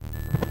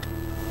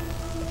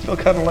feel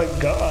kind of like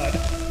God.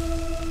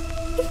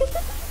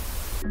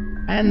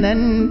 And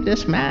then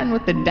this man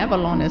with the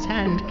devil on his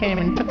hand came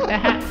and took the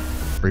hat.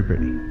 Free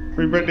Britney.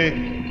 Free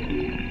Britney.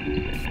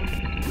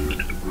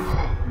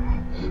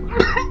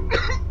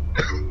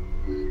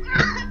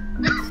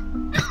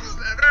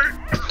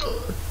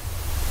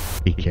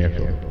 Be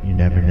careful. You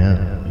never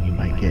know. You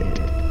might get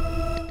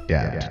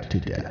dabbed to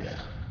death.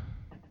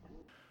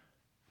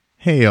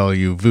 Hey, all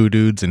you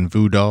voodoods and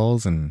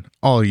voodolls and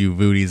all you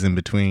voodies in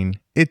between.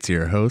 It's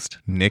your host,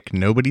 Nick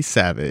Nobody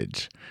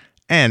Savage.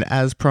 And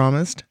as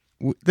promised,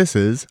 this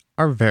is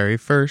our very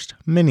first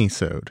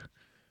mini-sode.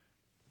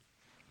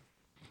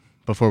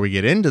 Before we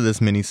get into this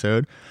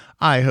mini-sode,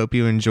 I hope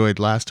you enjoyed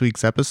last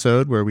week's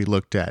episode where we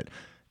looked at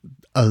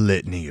A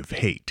Litany of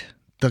Hate,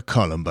 the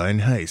Columbine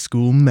High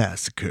School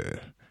Massacre.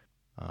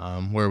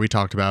 Where we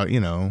talked about,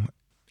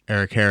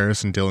 Eric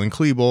Harris and Dylan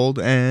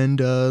Klebold and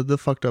the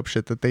fucked up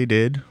shit that they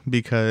did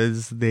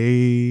because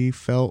they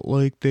felt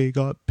like they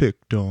got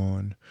picked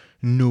on.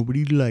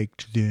 Nobody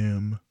liked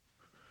them.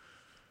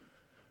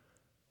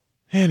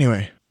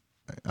 Anyway,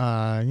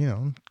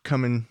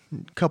 coming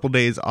a couple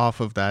days off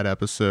of that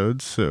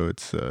episode, so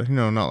it's,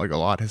 not like a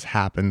lot has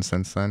happened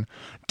since then.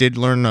 Did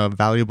learn a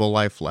valuable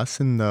life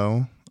lesson,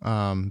 though,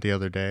 the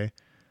other day.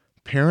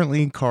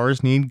 Apparently,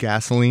 cars need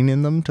gasoline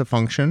in them to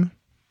function.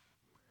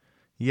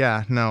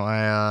 Yeah, no,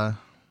 I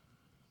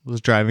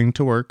was driving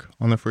to work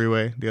on the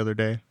freeway the other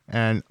day,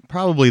 and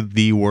probably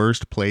the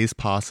worst place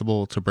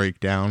possible to break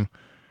down.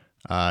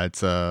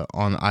 It's on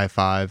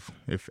I-5,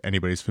 if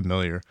anybody's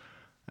familiar,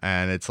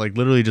 and it's like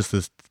literally just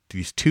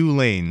these two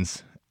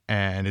lanes,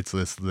 and it's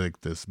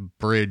this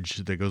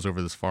bridge that goes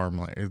over this farm.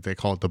 Like they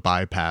call it the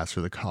bypass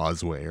or the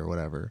causeway or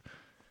whatever.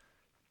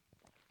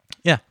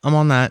 Yeah, I'm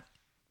on that,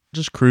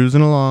 just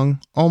cruising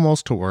along,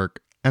 almost to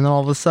work, and then all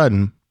of a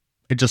sudden,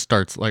 it just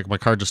starts, like, my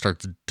car just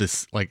starts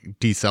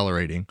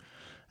decelerating,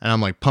 and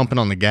I'm, like, pumping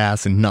on the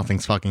gas, and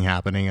nothing's fucking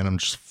happening, and I'm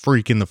just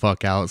freaking the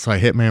fuck out, so I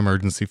hit my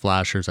emergency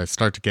flashers, I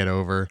start to get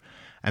over,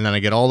 and then I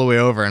get all the way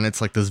over, and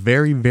it's, like, this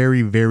very,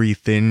 very, very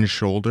thin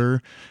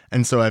shoulder,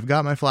 and so I've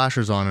got my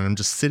flashers on, and I'm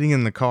just sitting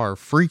in the car,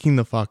 freaking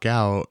the fuck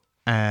out,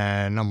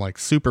 and I'm, like,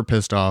 super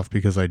pissed off,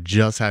 because I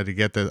just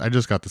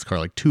got this car,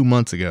 like, 2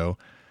 months ago,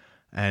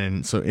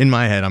 and so in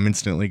my head, I'm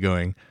instantly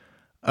going,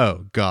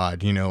 oh God,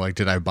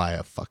 did I buy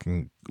a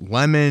fucking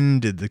lemon?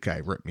 Did the guy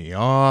rip me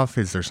off?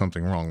 Is there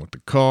something wrong with the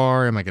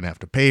car? Am I going to have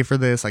to pay for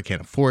this? I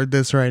can't afford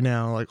this right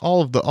now. Like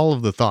all of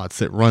the thoughts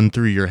that run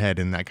through your head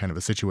in that kind of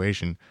a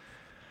situation.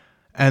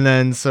 And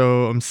then,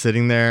 so I'm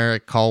sitting there, I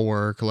call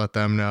work, let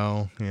them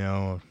know,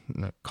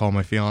 call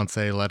my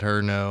fiance, let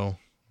her know.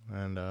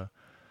 And,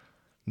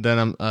 then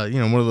I'm,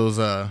 one of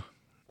those,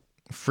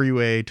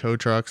 freeway tow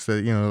trucks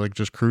that,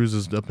 just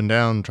cruises up and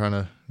down trying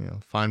to,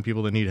 find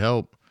people that need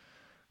help.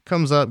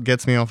 Comes up,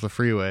 gets me off the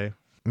freeway.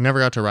 Never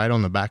got to ride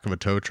on the back of a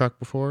tow truck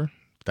before.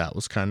 That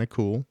was kind of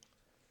cool.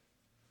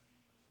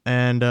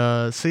 And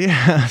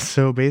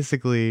so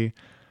basically,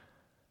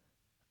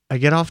 he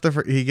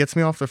gets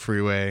me off the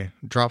freeway,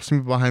 drops me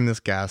behind this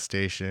gas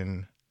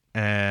station,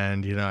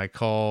 and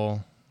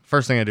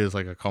first thing I do is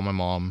I call my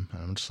mom,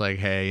 and I'm just like,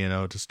 hey,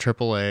 does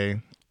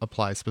AAA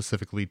apply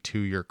specifically to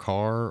your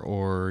car,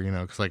 or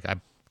because I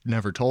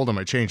never told him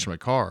I changed my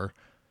car.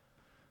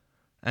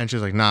 And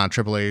she's like, nah,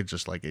 AAA,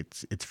 just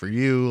it's for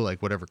you,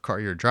 whatever car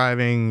you're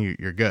driving,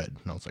 you're good.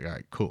 And I was like, all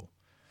right, cool.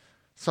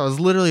 So I was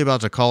literally about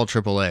to call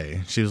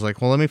AAA. She was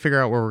like, well, let me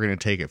figure out where we're going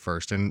to take it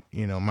first. And,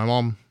 my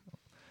mom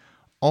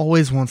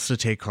always wants to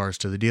take cars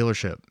to the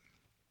dealership.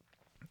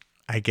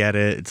 I get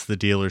it. It's the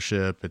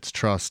dealership. It's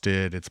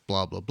trusted. It's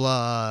blah, blah,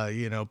 blah,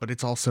 but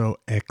it's also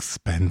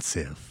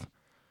expensive.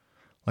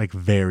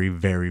 Very,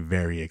 very,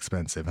 very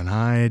expensive. And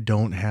I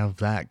don't have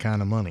that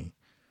kind of money.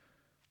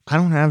 I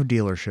don't have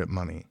dealership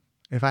money.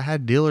 If I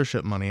had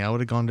dealership money, I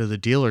would have gone to the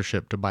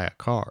dealership to buy a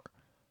car.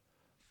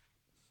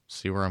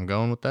 See where I'm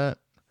going with that?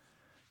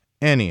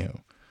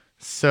 Anywho,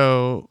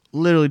 so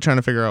literally trying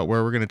to figure out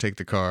where we're going to take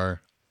the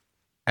car.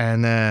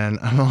 And then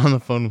I'm on the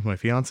phone with my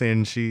fiance,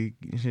 and she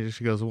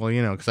goes, well,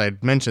 because I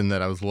had mentioned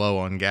that I was low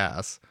on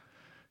gas.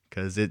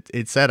 Because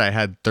it said I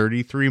had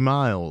 33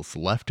 miles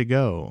left to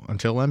go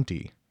until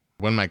empty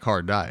when my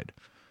car died.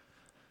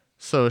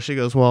 So she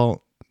goes,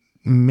 well,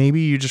 maybe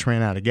you just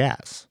ran out of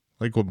gas.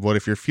 What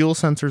if your fuel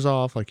sensor's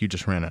off? You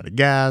just ran out of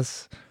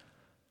gas?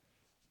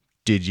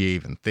 Did you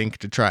even think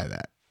to try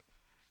that?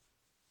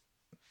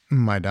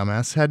 My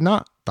dumbass had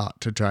not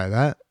thought to try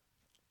that.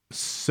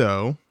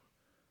 So,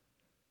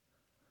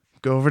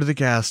 go over to the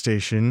gas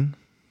station,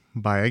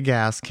 buy a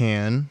gas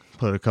can,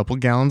 put a couple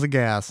gallons of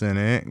gas in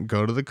it,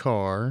 go to the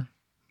car,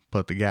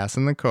 put the gas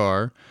in the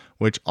car,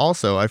 which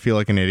also I feel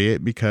like an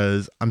idiot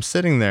because I'm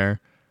sitting there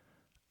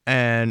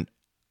and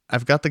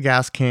I've got the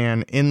gas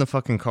can in the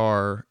fucking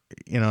car,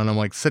 and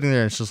I'm sitting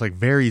there and it's just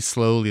very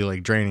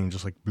slowly draining,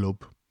 just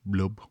bloop,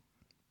 bloop,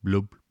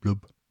 bloop,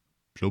 bloop,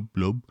 bloop,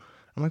 bloop.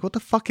 I'm like, what the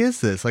fuck is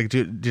this?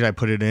 Did I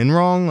put it in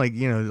wrong?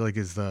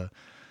 Is the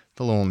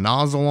little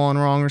nozzle on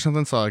wrong or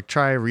something? So I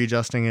try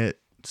readjusting it,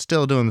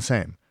 still doing the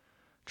same.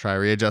 Try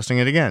readjusting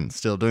it again,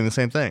 still doing the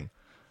same thing.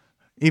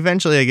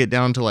 Eventually I get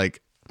down to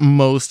like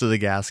most of the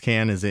gas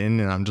can is in,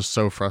 and I'm just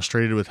so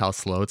frustrated with how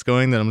slow it's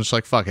going that I'm just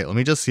like, fuck it, let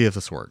me just see if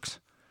this works.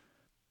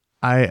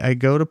 I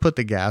go to put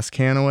the gas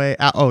can away.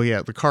 Oh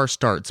yeah, the car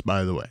starts,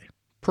 by the way,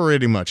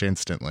 pretty much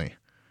instantly.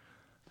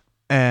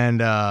 And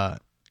yeah,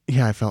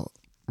 I felt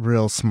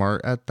real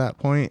smart at that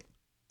point.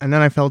 And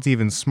then I felt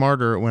even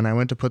smarter when I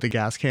went to put the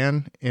gas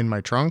can in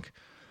my trunk.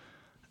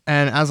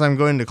 And as I'm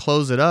going to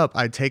close it up,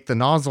 I take the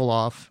nozzle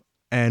off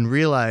and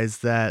realize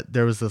that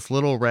there was this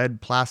little red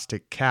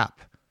plastic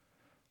cap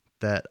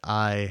that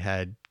I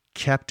had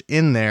kept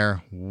in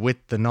there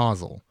with the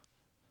nozzle.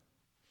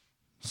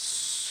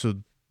 So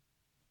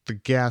the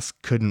gas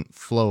couldn't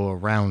flow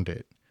around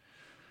it.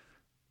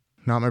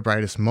 Not my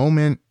brightest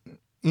moment,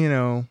 you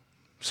know.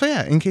 So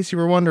yeah, in case you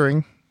were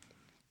wondering,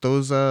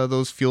 those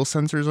fuel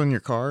sensors on your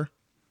car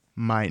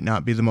might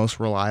not be the most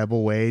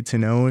reliable way to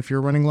know if you're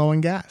running low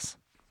on gas.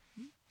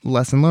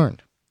 Lesson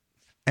learned.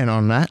 And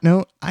on that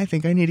note, I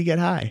think I need to get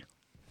high.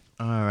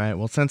 Alright,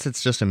 well, since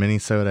it's just a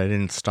mini-sode, I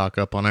didn't stock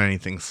up on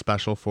anything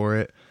special for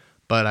it.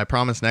 But I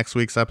promise next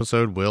week's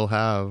episode will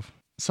have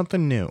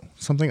something new.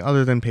 Something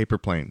other than paper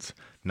planes.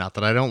 Not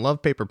that I don't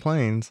love paper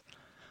planes.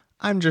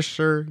 I'm just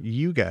sure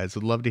you guys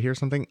would love to hear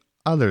something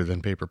other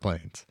than paper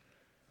planes.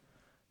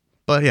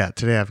 But yeah,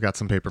 today I've got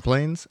some paper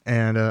planes.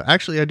 And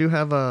actually, I do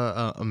have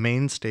a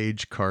main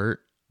stage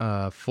cart.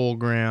 Full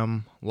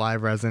gram,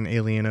 live resin,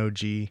 Alien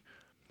OG.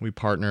 We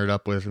partnered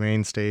up with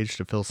Mainstage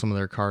to fill some of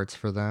their carts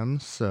for them,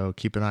 so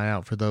keep an eye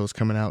out for those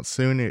coming out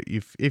soon.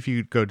 If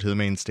you go to the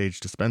Mainstage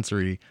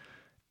dispensary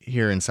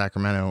here in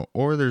Sacramento,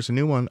 or there's a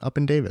new one up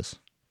in Davis.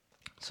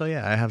 So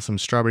yeah, I have some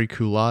strawberry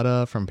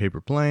culotta from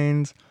Paper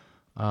Planes,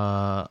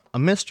 a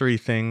mystery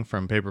thing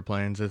from Paper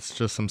Planes. It's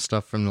just some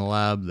stuff from the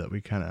lab that we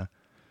kind of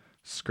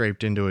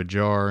scraped into a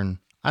jar, and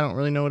I don't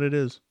really know what it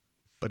is,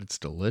 but it's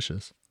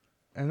delicious.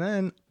 And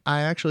then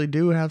I actually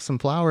do have some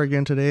flour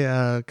again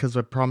today, because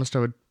I promised I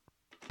would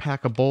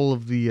pack a bowl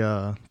of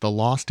the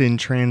Lost in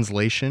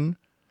Translation,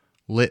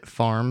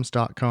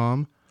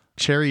 litfarms.com,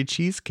 cherry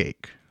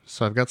cheesecake.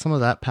 So I've got some of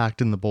that packed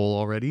in the bowl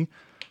already.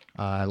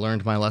 I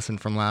learned my lesson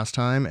from last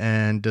time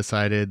and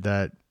decided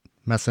that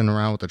messing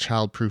around with a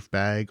childproof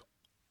bag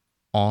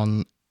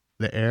on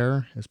the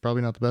air is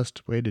probably not the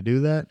best way to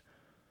do that.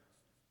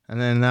 And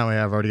then that way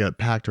I've already got it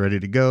packed, ready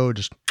to go.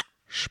 Just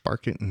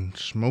spark it and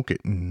smoke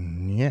it,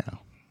 and yeah.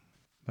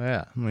 But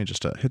yeah, let me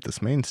just hit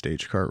this main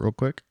stage cart real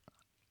quick.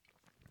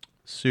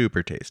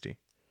 Super tasty.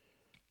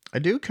 I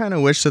do kind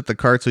of wish that the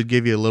carts would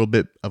give you a little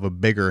bit of a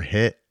bigger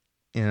hit.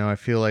 You know, I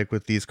feel like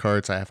with these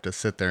carts, I have to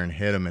sit there and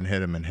hit them and hit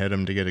them and hit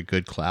them to get a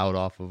good cloud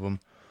off of them.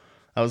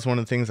 That was one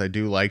of the things I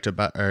did like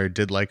about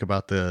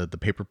the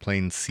Paper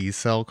Plane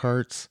C-Cell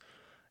carts,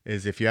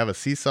 is if you have a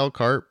C-Cell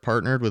cart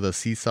partnered with a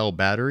C-Cell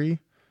battery,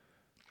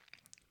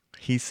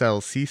 he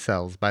sells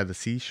C-Cells by the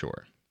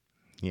seashore.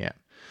 Yeah.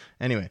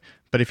 Anyway,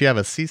 but if you have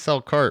a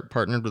C-Cell cart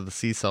partnered with a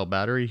C-Cell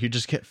battery, you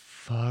just get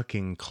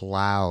fucking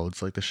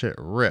clouds. Like, the shit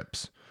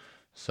rips.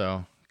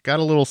 So, got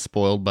a little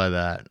spoiled by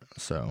that.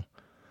 So,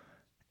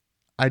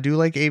 I do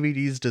like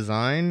AVD's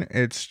design.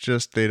 It's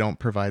just they don't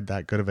provide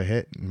that good of a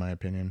hit, in my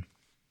opinion.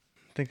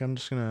 I think I'm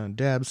just going to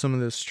dab some of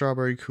this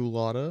strawberry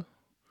culotta.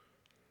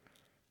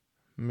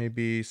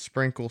 Maybe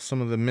sprinkle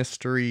some of the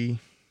mystery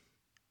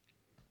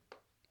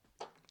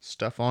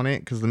stuff on it,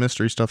 because the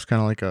mystery stuff's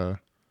kind of like a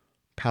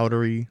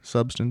powdery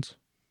substance.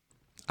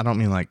 I don't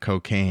mean like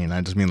cocaine.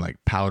 I just mean like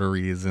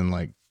powdery, as in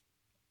like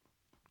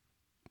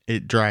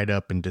it dried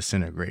up and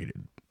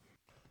disintegrated.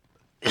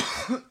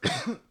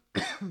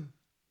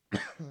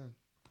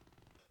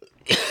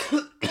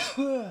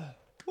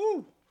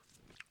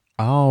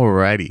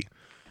 Alrighty.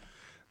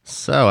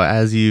 So,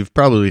 as you've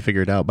probably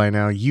figured out by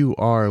now, you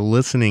are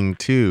listening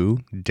to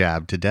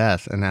Dab to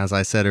Death. And as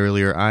I said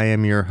earlier, I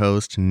am your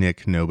host,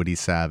 Nick Nobody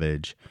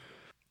Savage.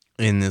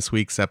 In this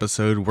week's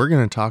episode, we're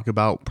going to talk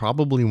about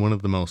probably one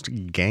of the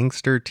most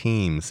gangster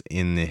teams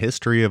in the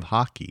history of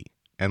hockey.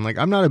 And like,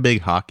 I'm not a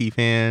big hockey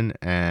fan,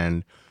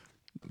 and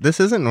this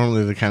isn't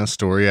normally the kind of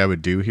story I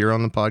would do here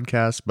on the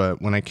podcast, but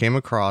when I came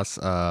across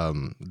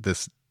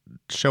this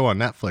show on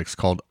Netflix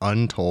called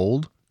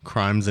Untold: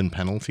 Crimes and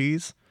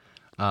Penalties,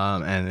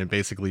 and it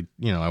basically,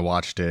 you know, I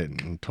watched it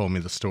and told me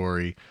the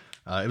story.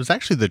 It was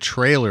actually the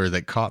trailer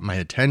that caught my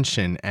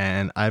attention,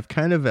 and I've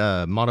kind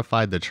of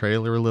modified the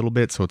trailer a little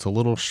bit so it's a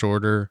little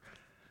shorter,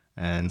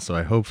 and so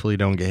I hopefully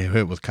don't get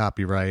hit with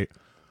copyright.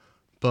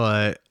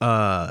 But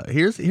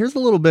here's a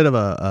little bit of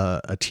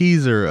a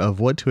teaser of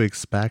what to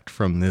expect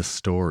from this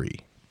story.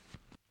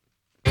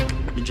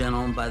 A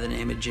gentleman by the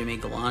name of Jimmy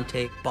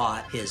Galante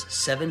bought his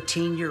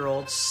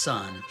 17-year-old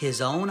son his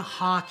own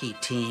hockey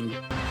team.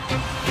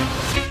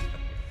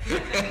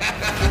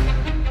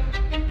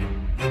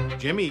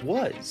 Jimmy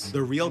was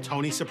the real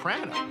Tony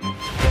Soprano.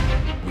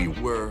 We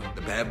were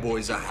the bad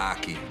boys of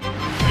hockey.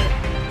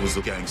 It was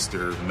a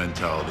gangster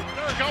mentality.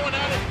 They're going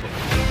at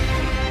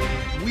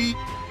it. We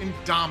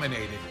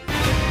dominated.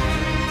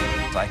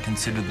 I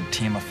consider the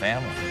team a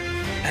family.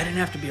 I didn't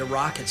have to be a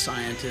rocket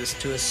scientist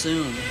to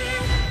assume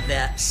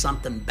that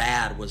something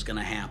bad was going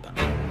to happen.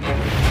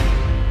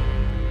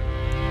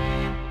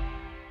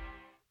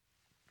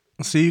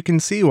 So you can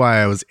see why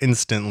I was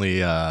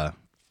instantly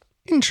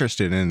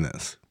interested in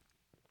this.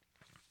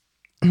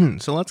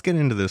 So let's get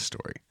into this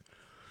story.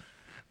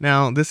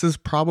 Now, this is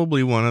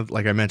probably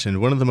like I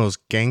mentioned, one of the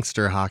most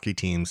gangster hockey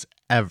teams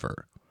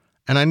ever.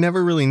 And I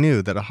never really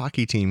knew that a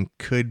hockey team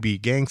could be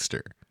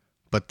gangster,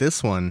 but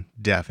this one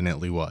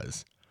definitely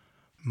was.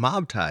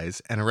 Mob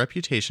ties and a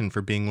reputation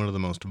for being one of the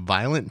most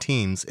violent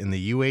teams in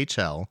the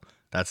UHL,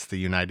 that's the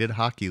United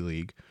Hockey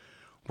League,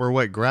 were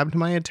what grabbed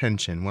my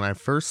attention when I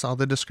first saw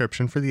the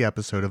description for the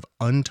episode of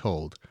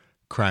Untold,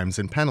 Crimes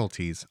and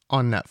Penalties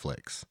on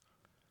Netflix.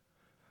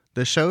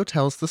 The show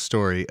tells the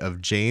story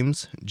of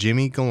James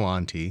Jimmy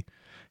Galante,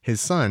 his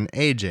son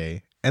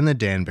AJ, and the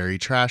Danbury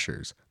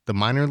Trashers, the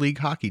minor league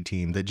hockey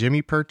team that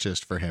Jimmy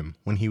purchased for him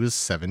when he was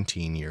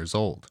 17 years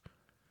old.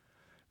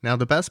 Now,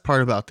 the best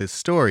part about this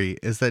story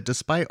is that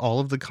despite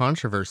all of the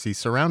controversy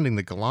surrounding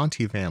the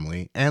Galante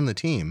family and the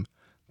team,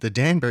 the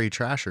Danbury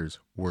Trashers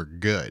were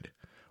good,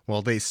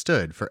 while they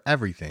stood for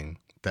everything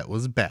that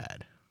was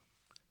bad.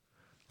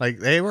 Like,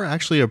 they were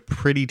actually a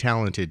pretty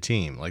talented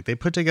team. Like, they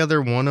put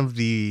together one of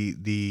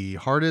the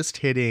hardest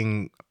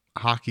hitting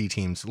hockey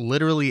teams,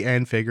 literally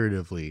and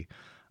figuratively.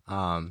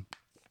 Part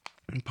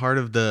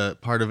of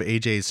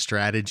AJ's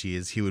strategy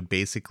is he would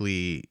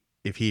basically,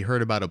 if he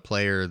heard about a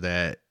player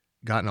that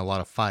got in a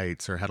lot of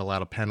fights or had a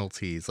lot of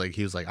penalties, like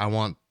he was like, I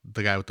want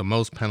the guy with the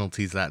most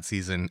penalties that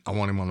season. I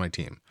want him on my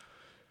team.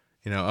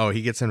 You know, oh,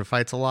 he gets into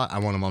fights a lot. I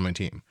want him on my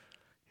team.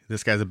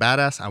 This guy's a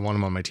badass. I want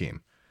him on my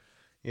team.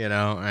 You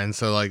know, and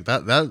so like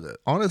that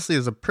honestly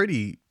is a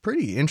pretty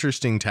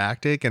interesting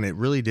tactic, and it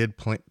really did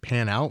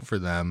pan out for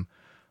them.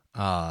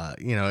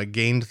 You know, it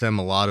gained them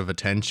a lot of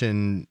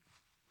attention,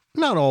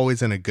 not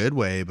always in a good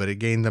way, but it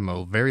gained them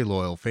a very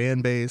loyal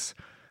fan base.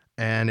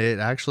 And it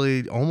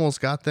actually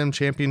almost got them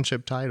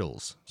championship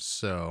titles.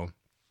 So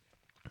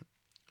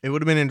it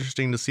would have been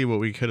interesting to see what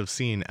we could have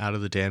seen out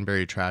of the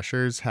Danbury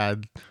Trashers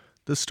had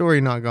the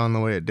story not gone the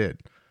way it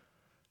did.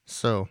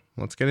 So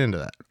let's get into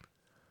that.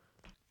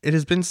 It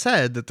has been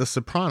said that The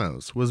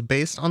Sopranos was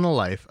based on the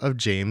life of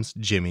James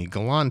Jimmy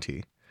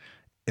Galante.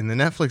 In the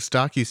Netflix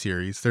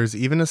docuseries, there's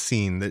even a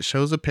scene that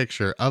shows a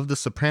picture of the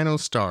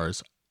Sopranos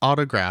stars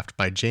autographed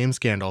by James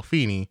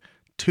Gandolfini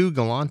to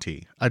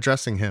Galante,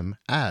 addressing him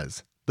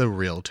as the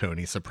real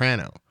Tony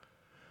Soprano.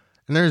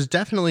 And there is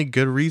definitely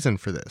good reason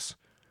for this.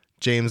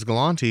 James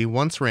Galante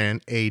once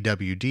ran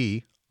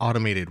AWD,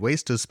 Automated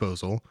Waste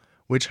Disposal,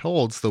 which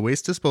holds the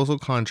waste disposal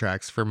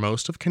contracts for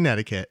most of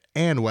Connecticut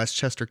and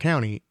Westchester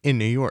County in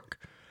New York,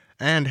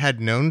 and had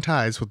known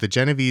ties with the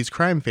Genovese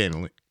crime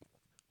family,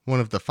 one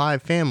of the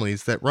 5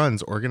 families that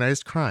runs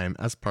organized crime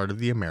as part of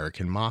the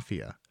American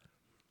Mafia.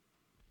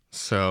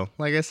 So,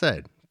 like I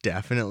said,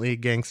 definitely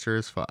gangster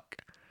as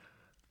fuck.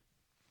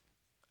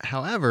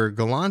 However,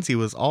 Galante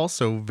was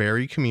also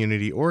very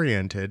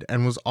community-oriented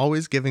and was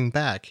always giving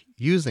back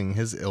using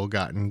his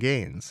ill-gotten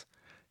gains.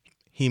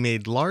 He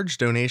made large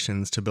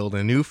donations to build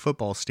a new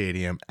football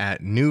stadium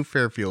at New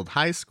Fairfield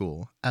High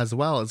School, as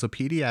well as a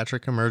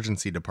pediatric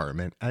emergency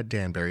department at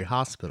Danbury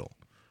Hospital.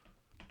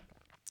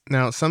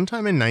 Now,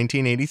 sometime in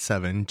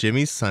 1987,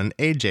 Jimmy's son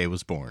AJ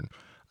was born.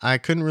 I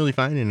couldn't really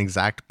find an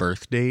exact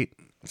birth date.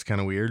 It's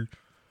kind of weird.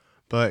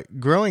 But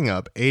growing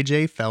up,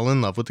 AJ fell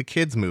in love with the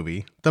kids'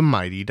 movie, The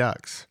Mighty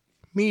Ducks.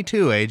 Me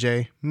too,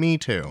 AJ. Me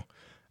too.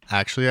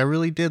 Actually, I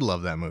really did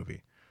love that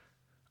movie.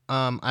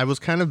 I was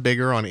kind of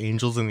bigger on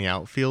Angels in the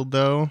Outfield,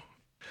 though.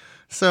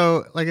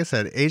 So, like I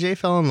said, AJ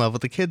fell in love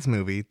with the kids'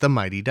 movie, The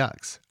Mighty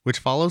Ducks, which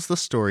follows the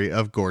story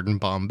of Gordon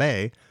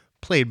Bombay,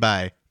 played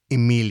by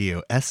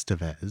Emilio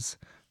Estevez,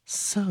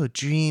 so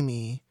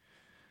dreamy,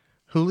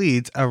 who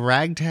leads a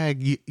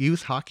ragtag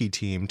youth hockey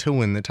team to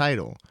win the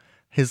title.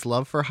 His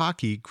love for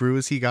hockey grew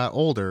as he got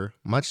older,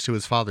 much to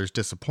his father's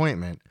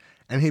disappointment,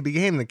 and he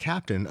became the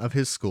captain of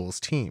his school's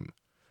team.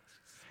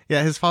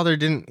 Yeah, his father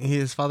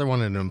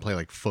wanted him to play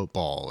like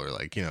football or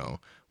like, you know,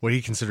 what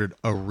he considered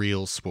a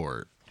real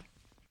sport.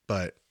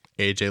 But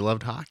AJ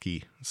loved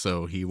hockey,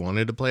 so he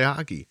wanted to play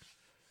hockey.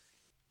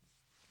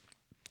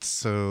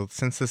 So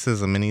since this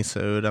is a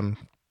mini-sode, I'm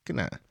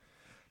gonna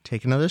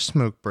take another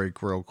smoke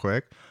break real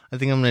quick. I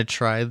think I'm gonna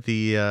try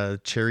the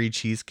cherry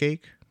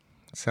cheesecake.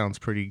 Sounds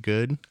pretty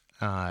good.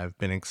 I've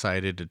been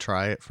excited to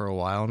try it for a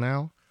while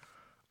now.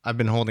 I've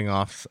been holding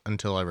off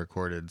until I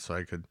recorded so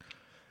I could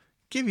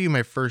give you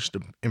my first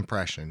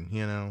impression,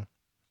 you know.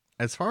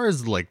 As far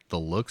as like the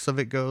looks of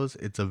it goes,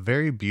 it's a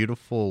very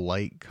beautiful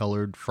light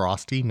colored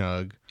frosty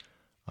nug.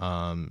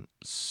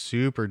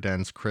 Super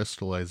dense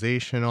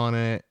crystallization on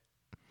it.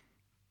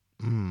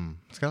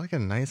 It's got like a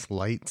nice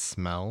light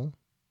smell.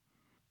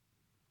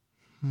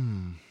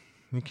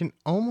 You can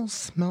almost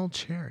smell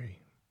cherry.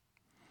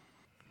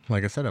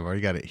 Like I said, I've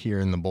already got it here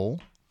in the bowl.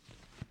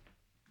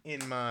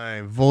 In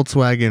my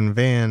Volkswagen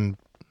van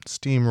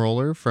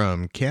steamroller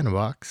from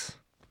Canabox.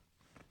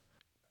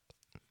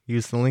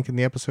 Use the link in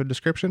the episode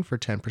description for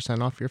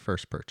 10% off your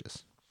first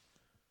purchase.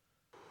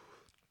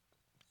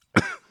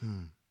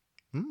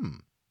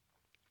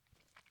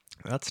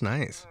 That's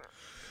nice.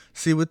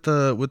 See, with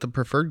the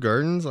Preferred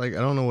Gardens, like, I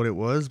don't know what it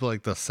was, but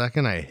like the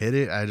second I hit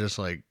it, I just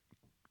like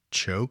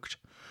choked.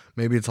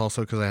 Maybe it's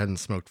also because I hadn't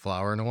smoked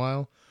flower in a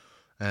while.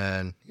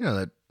 And,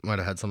 that might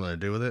have had something to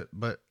do with it.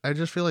 But I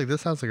just feel like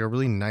this has like a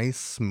really nice,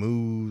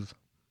 smooth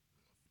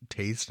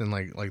taste. And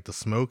like the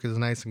smoke is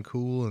nice and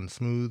cool and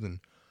smooth. And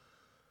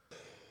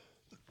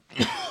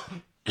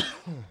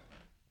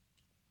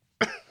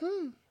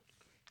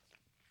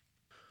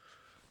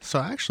so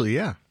actually,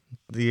 yeah.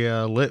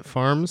 The Lit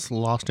Farms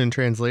Lost in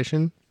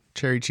Translation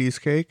cherry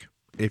cheesecake.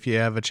 If you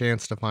have a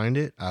chance to find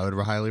it, I would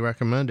highly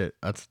recommend it.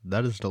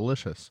 That is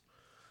delicious.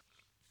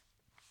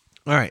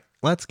 All right,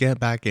 let's get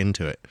back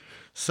into it.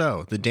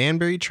 So, the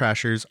Danbury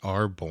Trashers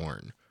are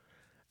born.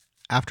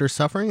 After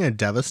suffering a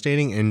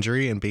devastating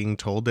injury and being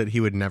told that he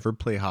would never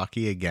play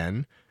hockey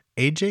again,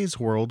 AJ's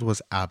world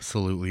was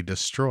absolutely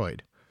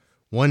destroyed.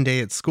 One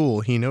day at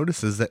school, he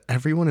notices that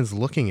everyone is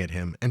looking at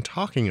him and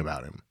talking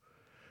about him.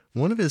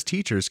 One of his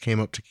teachers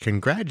came up to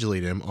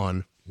congratulate him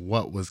on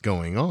what was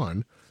going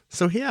on,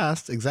 so he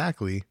asked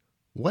exactly,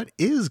 what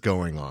is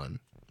going on?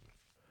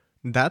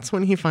 That's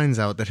when he finds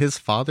out that his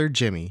father,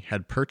 Jimmy,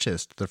 had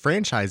purchased the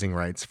franchising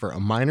rights for a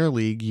minor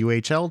league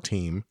UHL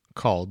team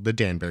called the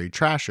Danbury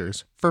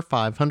Trashers for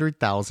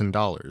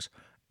 $500,000,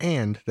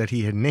 and that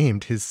he had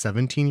named his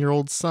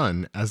 17-year-old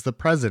son as the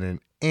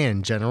president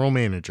and general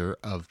manager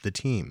of the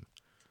team.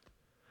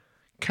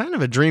 Kind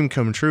of a dream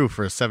come true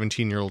for a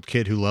 17-year-old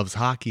kid who loves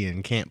hockey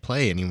and can't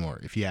play anymore,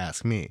 if you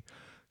ask me.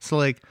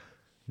 So,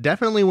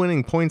 definitely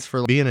winning points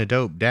for being a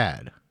dope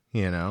dad,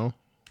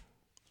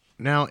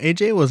 Now,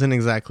 AJ wasn't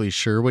exactly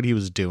sure what he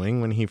was doing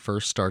when he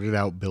first started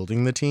out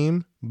building the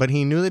team, but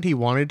he knew that he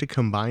wanted to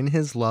combine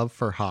his love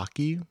for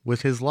hockey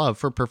with his love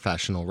for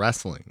professional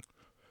wrestling.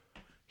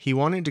 He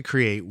wanted to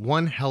create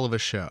one hell of a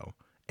show,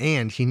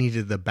 and he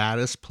needed the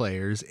baddest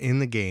players in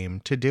the game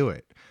to do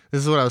it.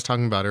 This is what I was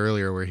talking about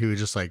earlier, where he would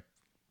just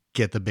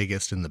get the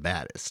biggest and the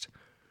baddest.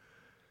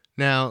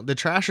 Now, the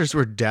Trashers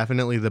were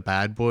definitely the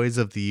bad boys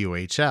of the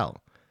UHL.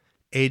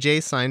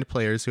 AJ signed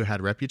players who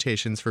had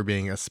reputations for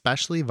being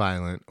especially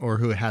violent or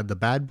who had the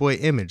bad boy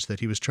image that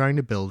he was trying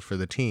to build for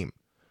the team.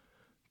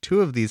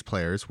 Two of these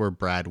players were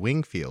Brad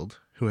Wingfield,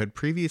 who had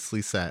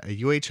previously set a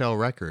UHL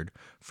record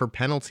for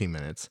penalty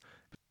minutes,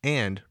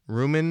 and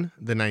Rumen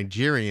the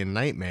Nigerian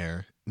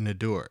Nightmare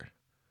Nadur.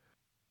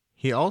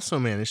 He also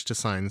managed to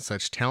sign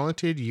such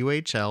talented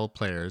UHL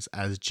players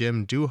as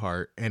Jim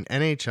Duhart and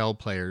NHL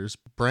players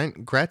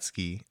Brent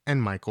Gretzky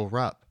and Michael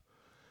Rupp.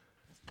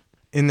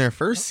 In their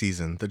first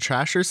season, the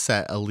Trashers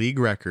set a league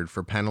record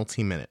for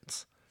penalty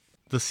minutes.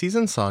 The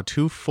season saw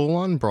 2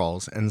 full-on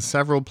brawls and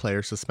several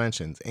player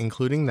suspensions,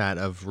 including that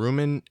of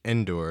Rumen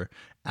Endur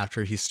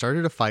after he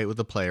started a fight with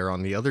a player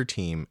on the other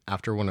team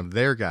after one of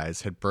their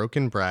guys had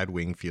broken Brad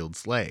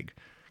Wingfield's leg.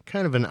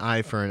 Kind of an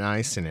eye for an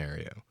eye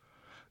scenario.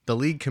 The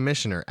league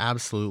commissioner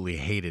absolutely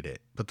hated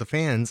it, but the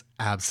fans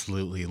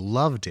absolutely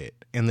loved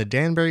it, and the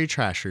Danbury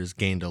Trashers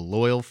gained a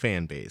loyal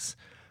fan base,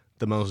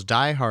 the most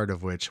diehard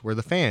of which were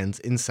the fans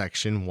in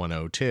Section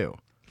 102.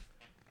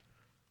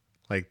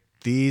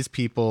 These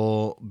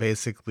people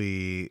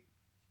basically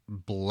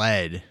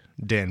bled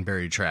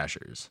Danbury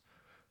Trashers.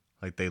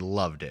 They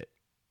loved it.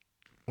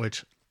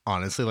 Which,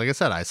 honestly, like I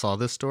said, I saw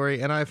this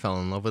story and I fell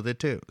in love with it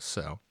too,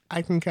 so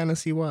I can kind of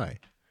see why.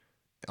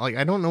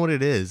 I don't know what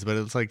it is, but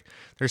it's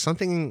there's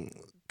something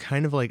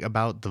kind of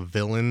about the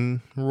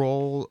villain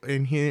role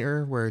in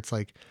here where it's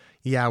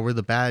yeah, we're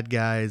the bad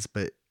guys,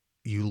 but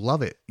you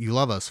love it. You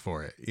love us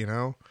for it,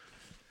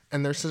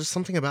 And there's just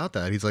something about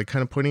that. He's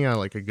kind of pointing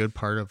out a good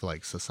part of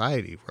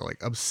society. We're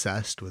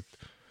obsessed with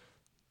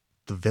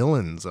the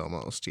villains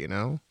almost,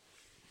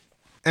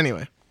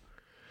 Anyway,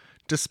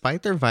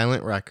 despite their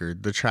violent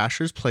record, the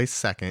Trashers placed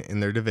second in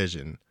their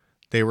division.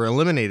 They were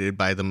eliminated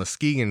by the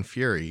Muskegon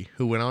Fury,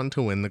 who went on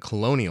to win the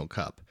Colonial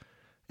Cup.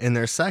 In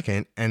their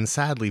second, and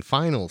sadly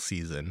final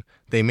season,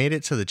 they made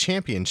it to the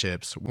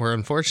championships, where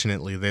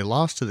unfortunately they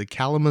lost to the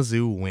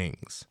Kalamazoo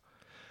Wings.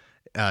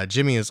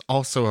 Jimmy is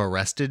also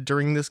arrested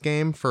during this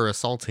game for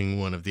assaulting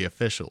one of the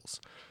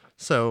officials.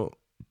 So,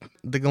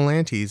 the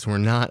Galantes were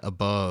not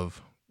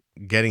above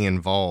getting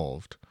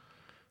involved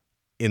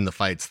in the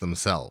fights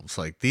themselves.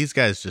 These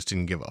guys just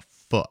didn't give a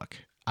fuck.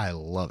 I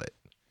love it.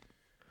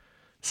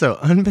 So,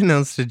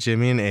 unbeknownst to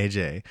Jimmy and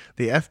AJ,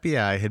 the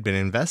FBI had been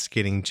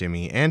investigating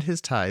Jimmy and his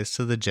ties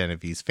to the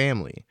Genovese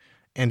family,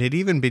 and had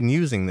even been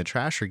using the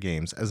Trasher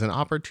games as an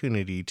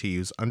opportunity to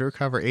use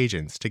undercover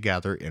agents to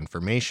gather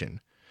information.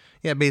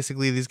 Yeah,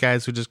 basically these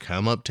guys would just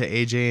come up to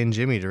AJ and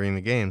Jimmy during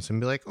the games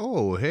and be like,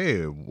 oh,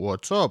 hey,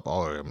 what's up?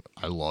 I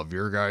love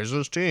your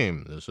guys'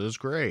 team. This is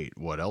great.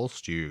 What else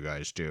do you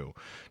guys do?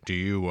 Do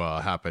you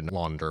happen to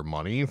launder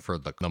money for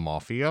the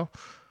mafia?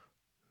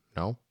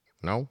 No?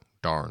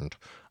 Darned.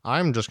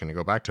 I'm just going to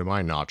go back to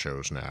my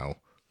nachos now.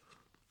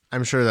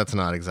 I'm sure that's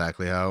not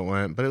exactly how it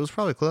went, but it was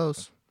probably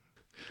close.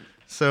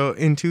 So,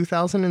 in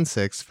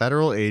 2006,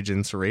 federal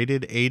agents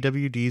raided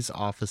AWD's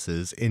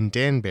offices in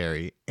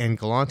Danbury and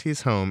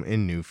Galante's home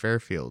in New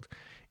Fairfield.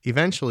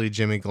 Eventually,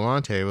 Jimmy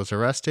Galante was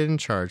arrested and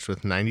charged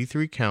with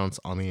 93 counts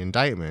on the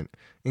indictment,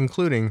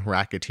 including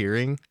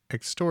racketeering,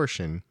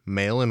 extortion,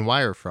 mail and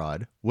wire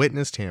fraud,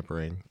 witness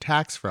tampering,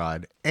 tax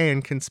fraud,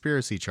 and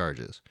conspiracy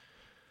charges.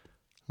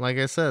 Like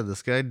I said,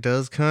 this guy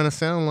does kind of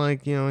sound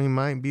like, he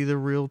might be the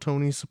real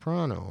Tony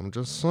Soprano. I'm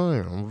just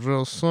saying.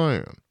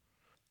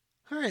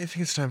 All right, I think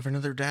it's time for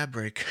another dab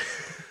break.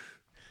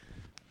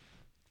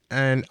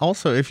 And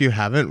also, if you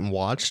haven't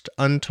watched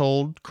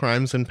Untold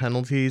Crimes and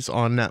Penalties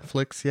on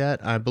Netflix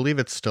yet, I believe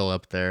it's still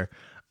up there.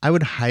 I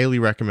would highly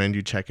recommend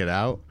you check it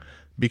out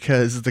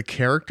because the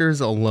characters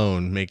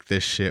alone make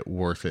this shit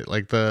worth it.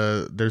 Like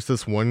there's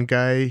this one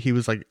guy, he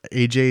was like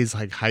AJ's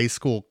like high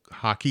school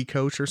hockey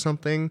coach or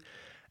something.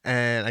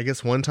 And I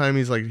guess one time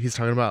he's like,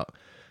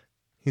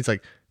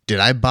 did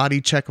I body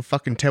check a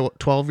fucking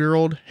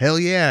 12-year-old? Hell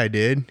yeah, I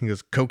did. He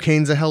goes,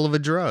 cocaine's a hell of a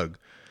drug.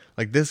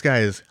 Like, this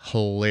guy is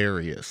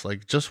hilarious.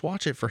 Like, just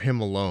watch it for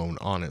him alone,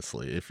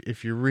 honestly.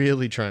 If you're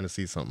really trying to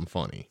see something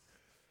funny.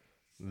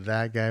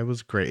 That guy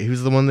was great. He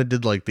was the one that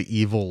did, like, the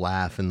evil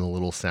laugh in the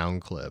little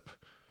sound clip.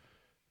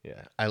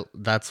 Yeah,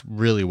 that's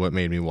really what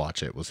made me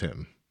watch it, was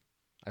him.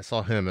 I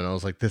saw him, and I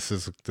was like, this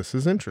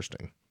is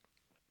interesting.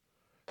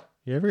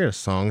 You ever get a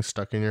song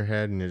stuck in your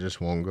head, and it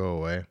just won't go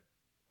away?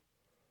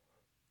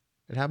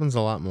 It happens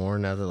a lot more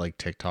now that, like,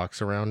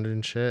 TikTok's around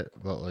and shit,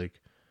 but, like,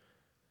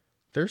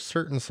 there's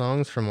certain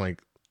songs from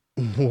like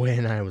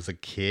when I was a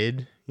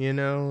kid,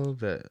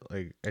 that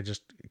like I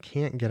just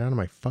can't get out of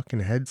my fucking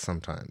head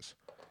sometimes.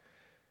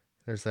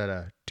 There's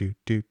that do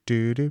do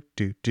do do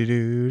do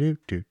do do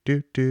do do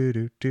do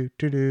do do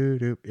do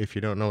do. If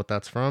you don't know what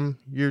that's from,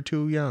 you're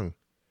too young.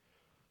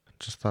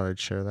 Just thought I'd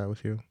share that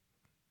with you.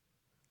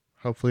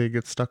 Hopefully it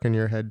gets stuck in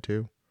your head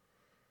too.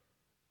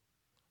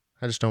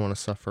 I just don't want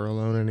to suffer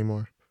alone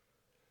anymore.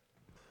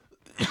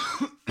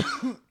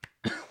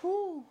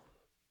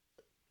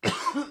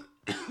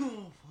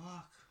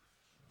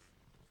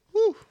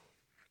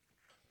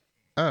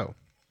 Oh,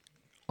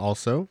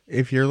 also,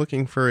 if you're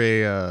looking for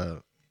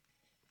a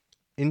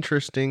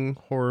interesting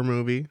horror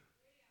movie,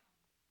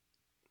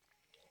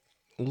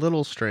 a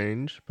little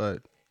strange,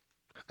 but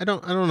I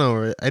don't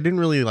know. I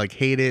didn't really like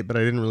hate it, but I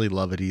didn't really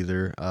love it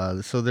either.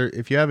 So there,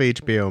 if you have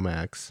HBO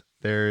Max,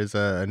 there is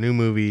a new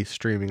movie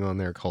streaming on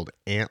there called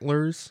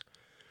Antlers,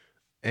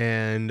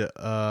 and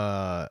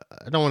I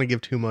don't want to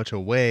give too much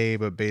away,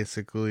 but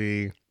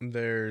basically,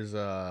 there's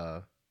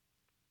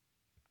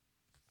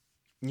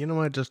you know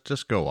what?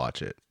 Just go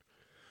watch it.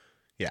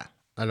 Yeah,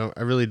 I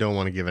really don't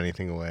want to give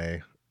anything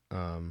away.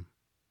 I'm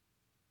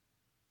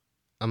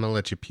gonna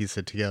let you piece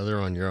it together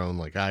on your own,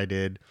 like I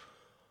did.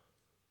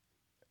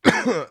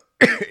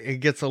 It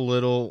gets a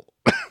little.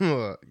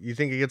 You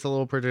think it gets a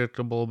little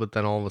predictable, but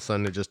then all of a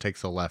sudden it just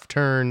takes a left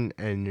turn,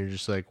 and you're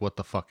just like, "What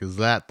the fuck is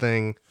that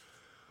thing?"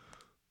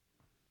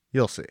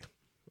 You'll see.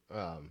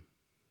 So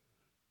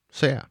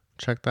yeah.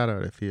 Check that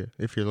out if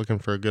you're looking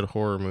for a good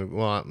horror movie.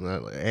 Well,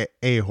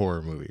 a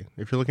horror movie.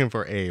 If you're looking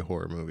for a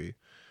horror movie.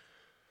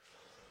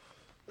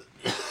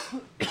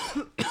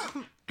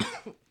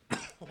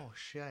 Oh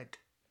shit.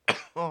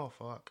 Oh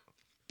fuck.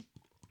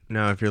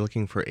 Now, if you're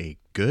looking for a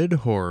good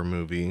horror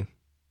movie,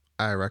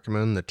 I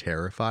recommend The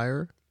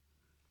Terrifier.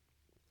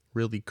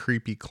 Really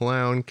creepy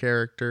clown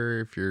character.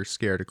 If you're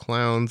scared of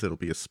clowns, it'll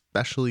be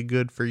especially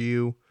good for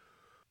you.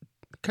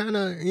 Kind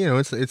of,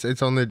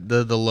 it's on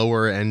the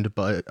lower end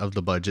of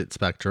the budget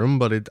spectrum,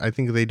 but I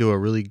think they do a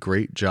really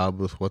great job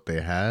with what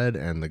they had,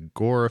 and the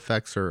gore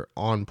effects are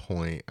on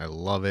point. I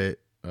love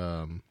it.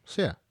 So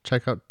yeah,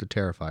 check out The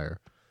Terrifier.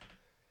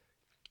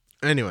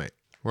 Anyway,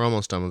 we're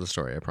almost done with the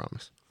story, I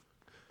promise.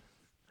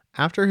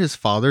 After his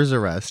father's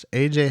arrest,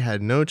 AJ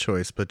had no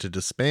choice but to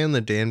disband the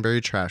Danbury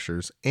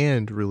Trashers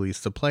and release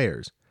the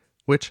players.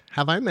 Which,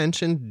 have I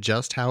mentioned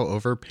just how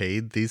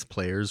overpaid these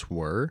players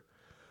were?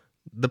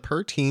 The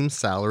per team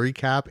salary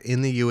cap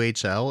in the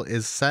UHL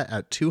is set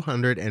at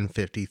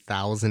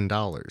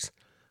 $250,000.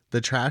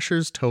 The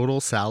Trashers'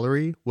 total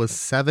salary was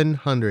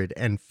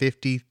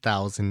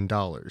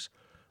 $750,000,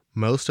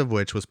 most of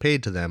which was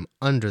paid to them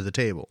under the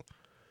table.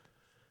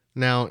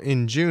 Now,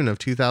 in June of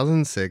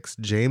 2006,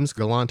 James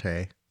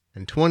Galante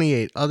and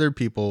 28 other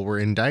people were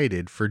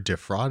indicted for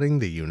defrauding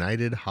the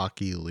United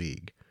Hockey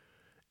League.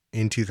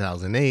 In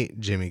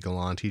 2008, Jimmy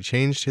Galante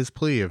changed his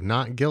plea of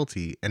not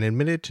guilty and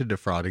admitted to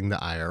defrauding the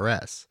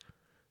IRS.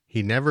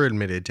 He never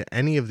admitted to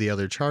any of the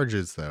other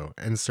charges, though,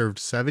 and served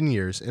 7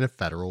 years in a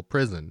federal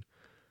prison.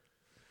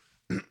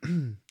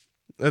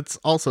 That's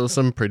also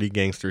some pretty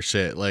gangster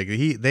shit. Like,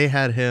 they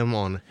had him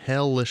on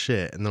hella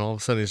shit, and then all of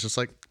a sudden he's just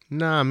like,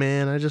 nah,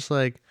 man, I just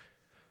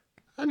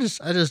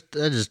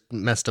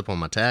messed up on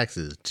my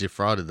taxes,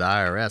 defrauded the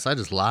IRS. I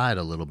just lied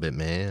a little bit,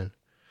 man.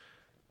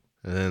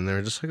 And then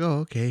they're just like,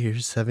 oh, okay,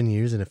 here's 7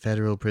 years in a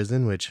federal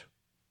prison,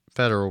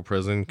 federal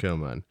prison,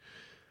 come on.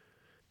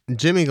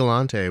 Jimmy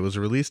Galante was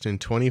released in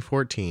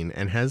 2014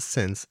 and has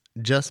since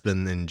just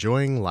been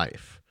enjoying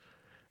life.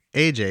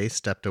 AJ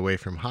stepped away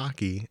from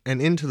hockey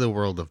and into the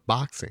world of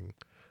boxing.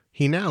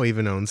 He now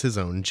even owns his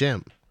own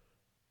gym.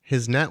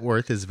 His net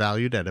worth is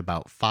valued at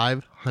about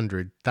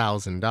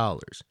 $500,000.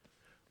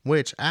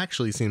 which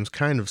actually seems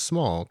kind of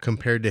small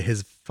compared to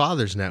his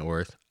father's net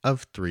worth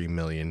of $3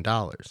 million.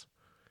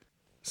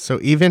 So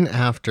even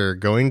after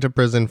going to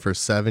prison for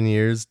 7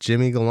 years,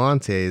 Jimmy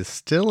Galante is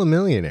still a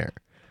millionaire.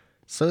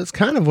 So it's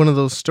kind of one of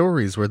those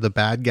stories where the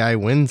bad guy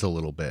wins a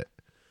little bit.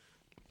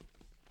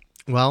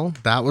 Well,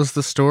 that was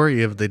the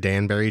story of the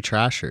Danbury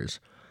Trashers.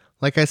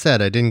 Like I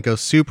said, I didn't go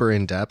super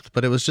in depth,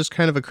 but it was just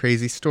kind of a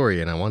crazy story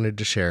and I wanted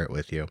to share it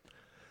with you.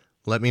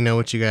 Let me know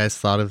what you guys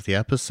thought of the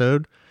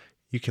episode.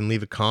 You can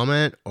leave a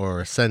comment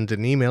or send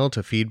an email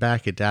to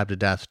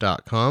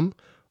feedback@dabtodeath.com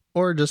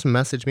or just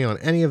message me on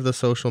any of the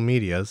social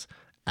medias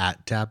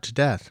at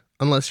dabtodeath.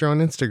 Unless you're on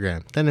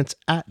Instagram, then it's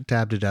at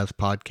dabtodeath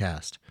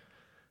podcast.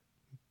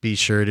 Be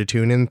sure to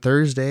tune in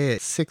Thursday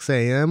at 6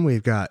 a.m.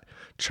 We've got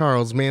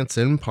Charles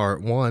Manson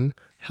Part 1,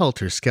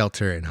 Helter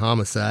Skelter and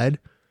Homicide.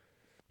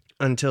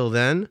 Until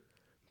then,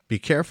 be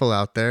careful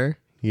out there.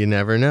 You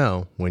never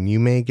know when you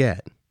may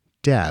get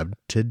dabbed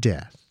to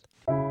death.